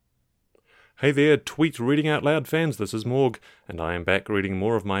Hey there, Tweet Reading Out Loud fans, this is Morg, and I am back reading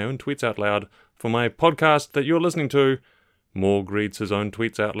more of my own tweets out loud for my podcast that you're listening to. Morg reads his own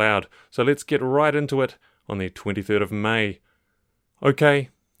tweets out loud, so let's get right into it on the 23rd of May. Okay,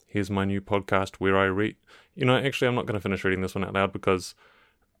 here's my new podcast where I read... actually I'm not going to finish reading this one out loud because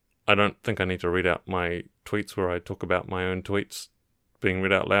I don't think I need to read out my tweets where I talk about my own tweets being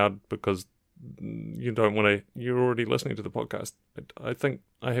read out loud because you don't want to... You're already listening to the podcast. I think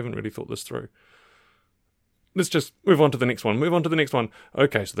I haven't really thought this through. Let's just move on to the next one.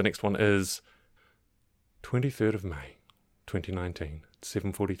 Okay, so the next one is 23rd of May, 2019,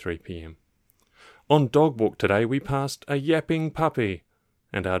 7:43 p.m. On dog walk today, we passed a yapping puppy,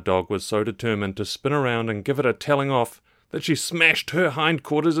 and our dog was so determined to spin around and give it a telling off that she smashed her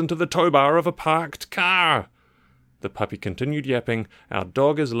hindquarters into the tow bar of a parked car. The puppy continued yapping, our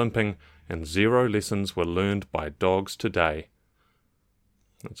dog is limping, and 0 lessons were learned by dogs today.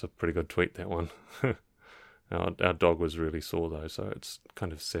 That's a pretty good tweet, that one. Our dog was really sore, though, so it's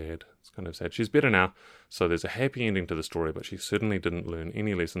kind of sad. She's better now, so there's a happy ending to the story, but she certainly didn't learn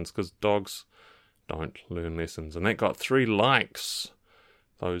any lessons, because dogs don't learn lessons. And that got 3 likes.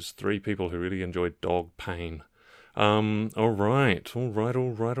 Those 3 people who really enjoyed dog pain. All right.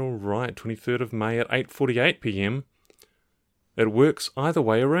 23rd of May at 8:48 p.m. It works either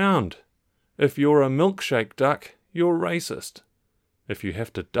way around. If you're a milkshake duck, you're racist. If you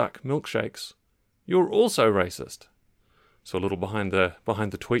have to duck milkshakes, you're also racist. So a little behind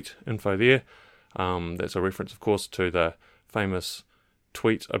the tweet info there. That's a reference, of course, to the famous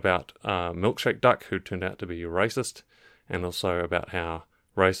tweet about milkshake duck who turned out to be racist, and also about how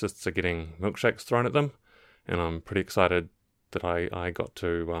racists are getting milkshakes thrown at them. And I'm pretty excited that I got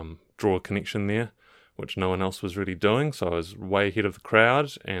to draw a connection there, which no one else was really doing. So I was way ahead of the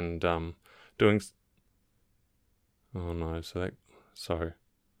crowd and doing... Oh no, so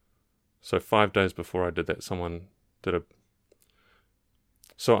 5 days before I did that, someone did a...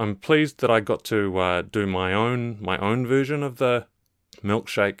 So I'm pleased that I got to do my own version of the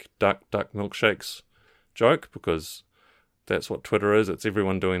milkshake, duck milkshakes joke, because that's what Twitter is. It's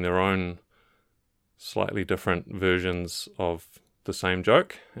everyone doing their own slightly different versions of the same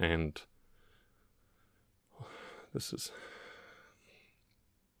joke, and let's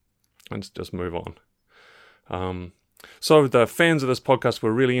just move on. So the fans of this podcast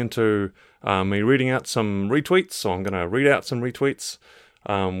were really into me reading out some retweets, so I'm going to read out some retweets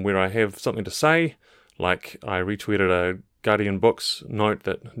where I have something to say. Like I retweeted a Guardian Books note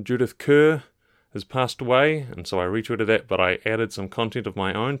that Judith Kerr has passed away, and so I retweeted that, but I added some content of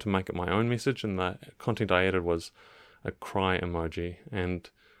my own to make it my own message, and the content I added was a cry emoji, and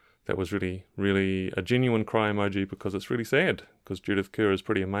that was really, really a genuine cry emoji because it's really sad, because Judith Kerr is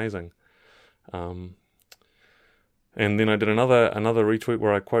pretty amazing. And then I did another retweet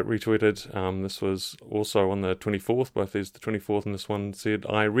where I quote retweeted. This was also on the 24th, both these the 24th, and this one said,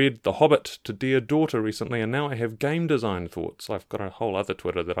 I read The Hobbit to dear daughter recently, and now I have game design thoughts. I've got a whole other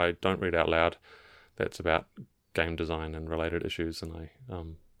Twitter that I don't read out loud that's about game design and related issues, and I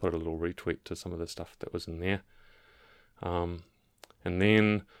put a little retweet to some of the stuff that was in there. And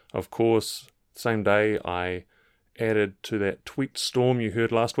then, of course, same day, I added to that tweet storm you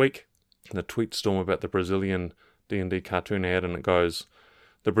heard last week, the tweet storm about the Brazilian D&D cartoon ad, and it goes,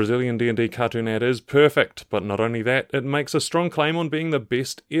 the Brazilian D&D cartoon ad is perfect, but not only that, it makes a strong claim on being the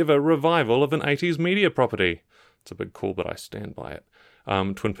best ever revival of an 80s media property. It's a big call, but I stand by it.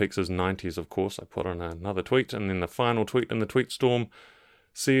 Twin Peaks is 90s, of course. I put on another tweet, and then the final tweet in the tweet storm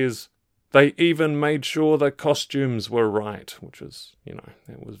says, they even made sure the costumes were right, which is,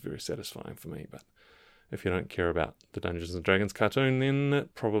 that was very satisfying for me. But if you don't care about the Dungeons & Dragons cartoon, then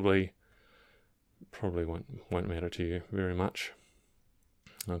it probably won't matter to you very much.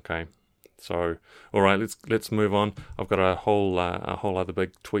 Okay, so all right, let's move on. I've got a whole other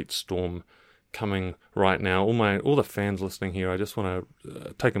big tweet storm coming right now. All the fans listening here, I just want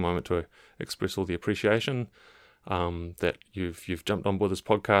to take a moment to express all the appreciation that you've jumped on board this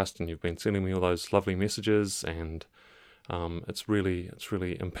podcast, and you've been sending me all those lovely messages, and it's really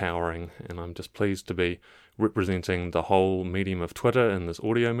empowering, and I'm just pleased to be representing the whole medium of Twitter in this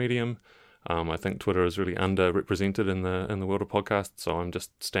audio medium. I think Twitter is really underrepresented in the world of podcasts, so I'm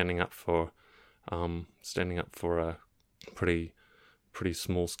just standing up for a pretty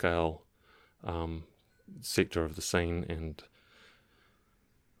small scale sector of the scene, and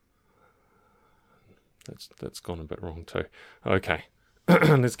that's gone a bit wrong too. Okay,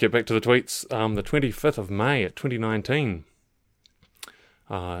 let's get back to the tweets. The 25th of May at 2019.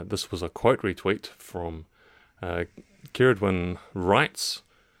 This was a quote retweet from Kieradwin Wrights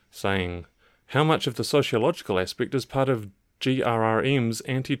saying, how much of the sociological aspect is part of GRRM's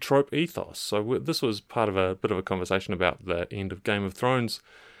anti-trope ethos. So this was part of a bit of a conversation about the end of Game of Thrones,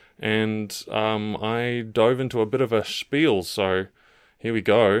 and I dove into a bit of a spiel, so here we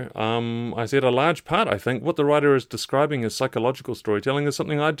go. I said a large part, I think, what the writer is describing as psychological storytelling is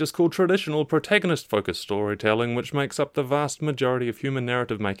something I'd just call traditional protagonist-focused storytelling, which makes up the vast majority of human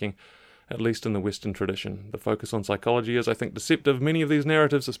narrative making, at least in the Western tradition. The focus on psychology is, I think, deceptive. Many of these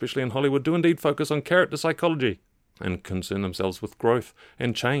narratives, especially in Hollywood, do indeed focus on character psychology and concern themselves with growth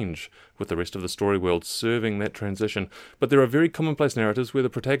and change, with the rest of the story world serving that transition. But there are very commonplace narratives where the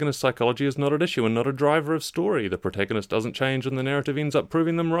protagonist's psychology is not at issue and not a driver of story. The protagonist doesn't change and the narrative ends up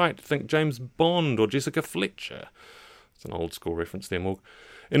proving them right. Think James Bond or Jessica Fletcher. It's an old school reference there, Morg.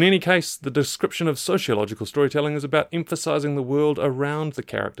 In any case, the description of sociological storytelling is about emphasizing the world around the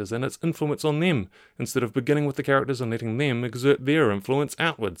characters and its influence on them, instead of beginning with the characters and letting them exert their influence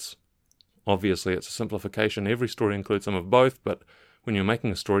outwards. Obviously, it's a simplification. Every story includes some of both, but when you're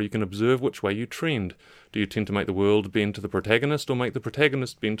making a story, you can observe which way you trend. Do you tend to make the world bend to the protagonist, or make the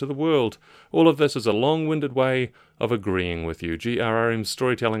protagonist bend to the world? All of this is a long-winded way of agreeing with you. GRRM's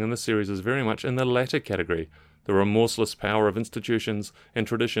storytelling in this series is very much in the latter category. The remorseless power of institutions and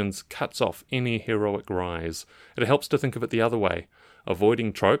traditions cuts off any heroic rise. It helps to think of it the other way.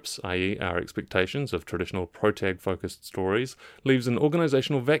 Avoiding tropes, i.e. our expectations of traditional protag-focused stories, leaves an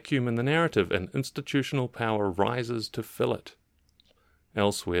organizational vacuum in the narrative, and institutional power rises to fill it.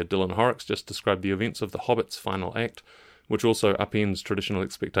 Elsewhere, Dylan Horrocks just described the events of The Hobbit's final act, which also upends traditional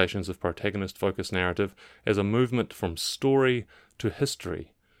expectations of protagonist-focused narrative, as a movement from story to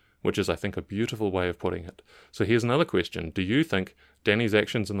history, which is, I think, a beautiful way of putting it. So here's another question. Do you think Dany's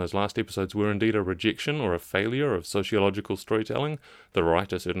actions in those last episodes were indeed a rejection or a failure of sociological storytelling? The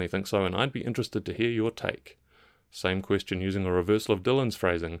writer certainly thinks so, and I'd be interested to hear your take. Same question using a reversal of Dylan's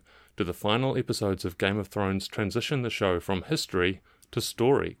phrasing. Do the final episodes of Game of Thrones transition the show from history to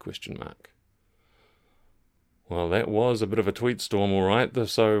story? ? Well, that was a bit of a tweet storm, all right.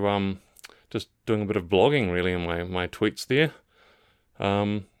 So, just doing a bit of blogging, really, in my tweets there.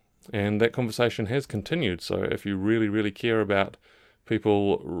 And that conversation has continued, so if you really, really care about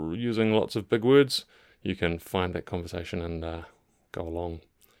people using lots of big words, you can find that conversation and go along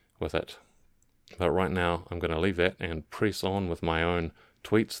with it. But right now, I'm going to leave that and press on with my own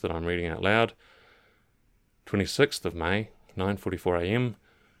tweets that I'm reading out loud. 26th of May, 9:44 a.m.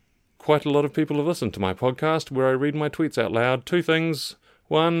 Quite a lot of people have listened to my podcast where I read my tweets out loud. 2 things.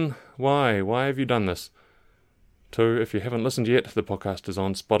 1, why? Why have you done this? 2, if you haven't listened yet, the podcast is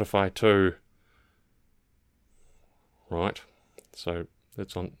on Spotify too. Right, so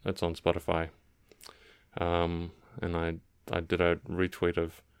it's on Spotify. And I did a retweet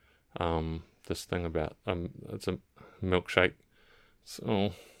of this thing about it's a milkshake.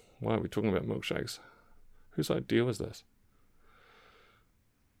 So why are we talking about milkshakes? Whose idea was this?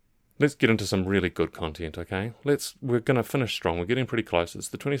 Let's get into some really good content, okay? We're going to finish strong. We're getting pretty close. It's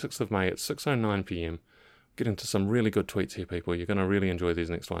the 26th of May at 6:09 p.m. Get into some really good tweets here, people. You're going to really enjoy these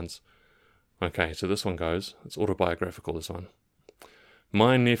next ones. Okay, so this one goes. It's autobiographical, this one.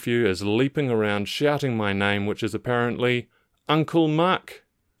 My nephew is leaping around shouting my name, which is apparently Uncle Muck.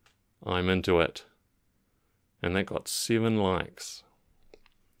 I'm into it. And that got 7 likes.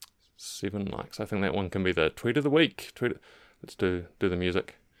 7 likes. I think that one can be the tweet of the week. Let's do the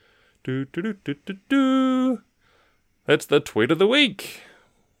music. Do. That's the tweet of the week.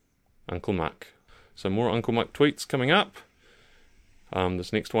 Uncle Muck. So more Uncle Muck tweets coming up.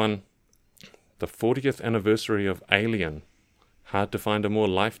 This next one, the 40th anniversary of Alien. Hard to find a more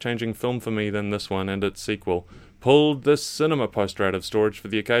life-changing film for me than this one and its sequel. Pulled this cinema poster out of storage for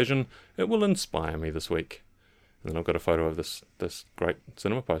the occasion. It will inspire me this week. And then I've got a photo of this great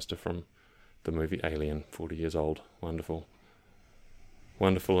cinema poster from the movie Alien, 40 years old. Wonderful.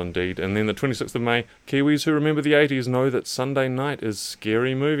 Wonderful indeed. And then the 26th of May, Kiwis who remember the 80s know that Sunday night is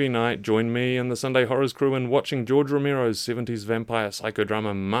scary movie night. Join me and the Sunday Horrors crew in watching George Romero's 70s vampire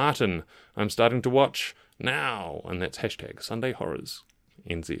psychodrama Martin. I'm starting to watch now, and that's hashtag Sunday Horrors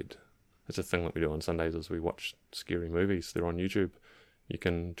NZ. It's a thing that we do on Sundays as we watch scary movies. They're on YouTube. You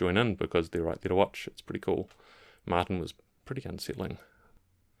can join in because they're right there to watch. It's pretty cool. Martin was pretty unsettling.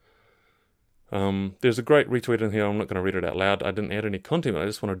 There's a great retweet in here. I'm not going to read it out loud. I didn't add any content, but I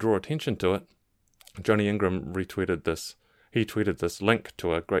just want to draw attention to it. Johnny Ingram retweeted this. He tweeted this link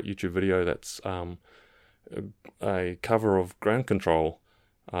to a great YouTube video that's a cover of Ground Control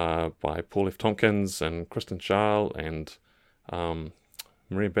by Paul F. Tompkins and Kristen Schaal and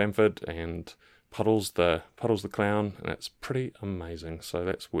Maria Bamford and Puddles the Clown, and it's pretty amazing. So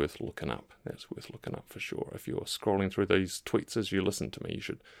that's worth looking up. That's worth looking up for sure. If you're scrolling through these tweets as you listen to me, you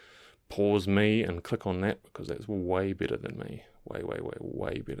should pause me and click on that, because that's way better than me. Way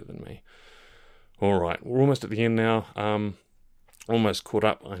better than me. All right, we're almost at the end now. Almost caught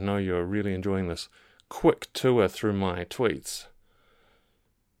up. I know you're really enjoying this quick tour through my tweets.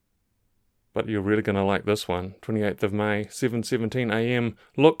 But you're really going to like this one. 28th of May, 7:17 a.m.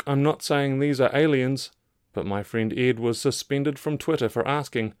 Look, I'm not saying these are aliens, but my friend Ed was suspended from Twitter for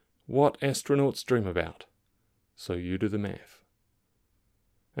asking what astronauts dream about. So you do the math.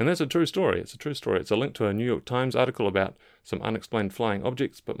 And that's a true story. It's a true story. It's a link to a New York Times article about some unexplained flying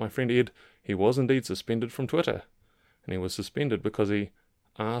objects, but my friend Ed, he was indeed suspended from Twitter. And he was suspended because he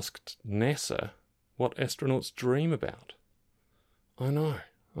asked NASA what astronauts dream about. I know.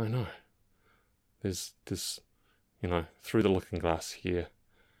 There's this, through the looking glass here,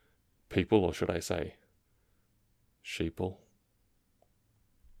 people, or should I say, sheeple.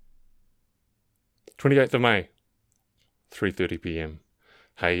 28th of May, 3:30 p.m.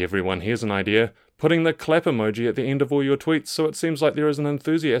 Hey everyone, here's an idea. Putting the clap emoji at the end of all your tweets so it seems like there is an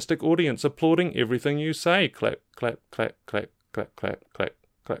enthusiastic audience applauding everything you say. Clap, clap, clap, clap, clap, clap, clap,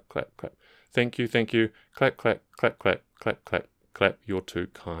 clap, clap, clap. Thank you. Clap, clap, clap, clap, clap, clap, clap. You're too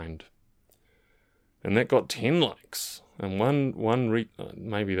kind. And that got 10 likes. And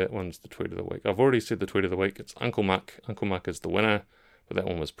maybe that one's the tweet of the week. I've already said the tweet of the week. It's Uncle Muck. Uncle Muck is the winner. But that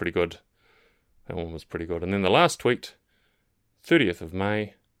one was pretty good. And then the last tweet, 30th of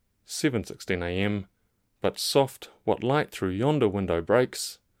May, 7:16 a.m. But soft, what light through yonder window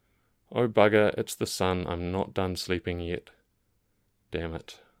breaks? Oh bugger, it's the sun. I'm not done sleeping yet. Damn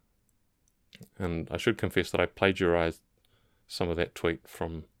it. And I should confess that I plagiarized some of that tweet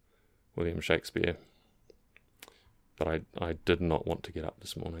from William Shakespeare. But I did not want to get up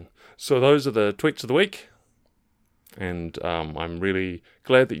this morning. So those are the tweets of the week. And I'm really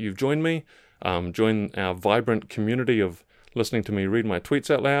glad that you've joined me. Join our vibrant community of listening to me read my tweets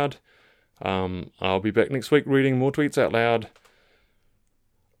out loud. I'll be back next week reading more tweets out loud.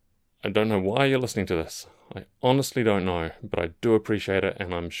 I don't know why you're listening to this. I honestly don't know, but I do appreciate it,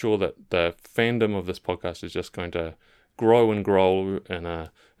 and I'm sure that the fandom of this podcast is just going to grow and grow in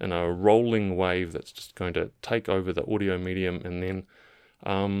a rolling wave that's just going to take over the audio medium, and then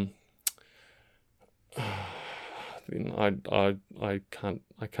I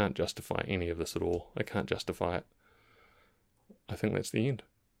can't justify any of this at all. I can't justify it. I think that's the end.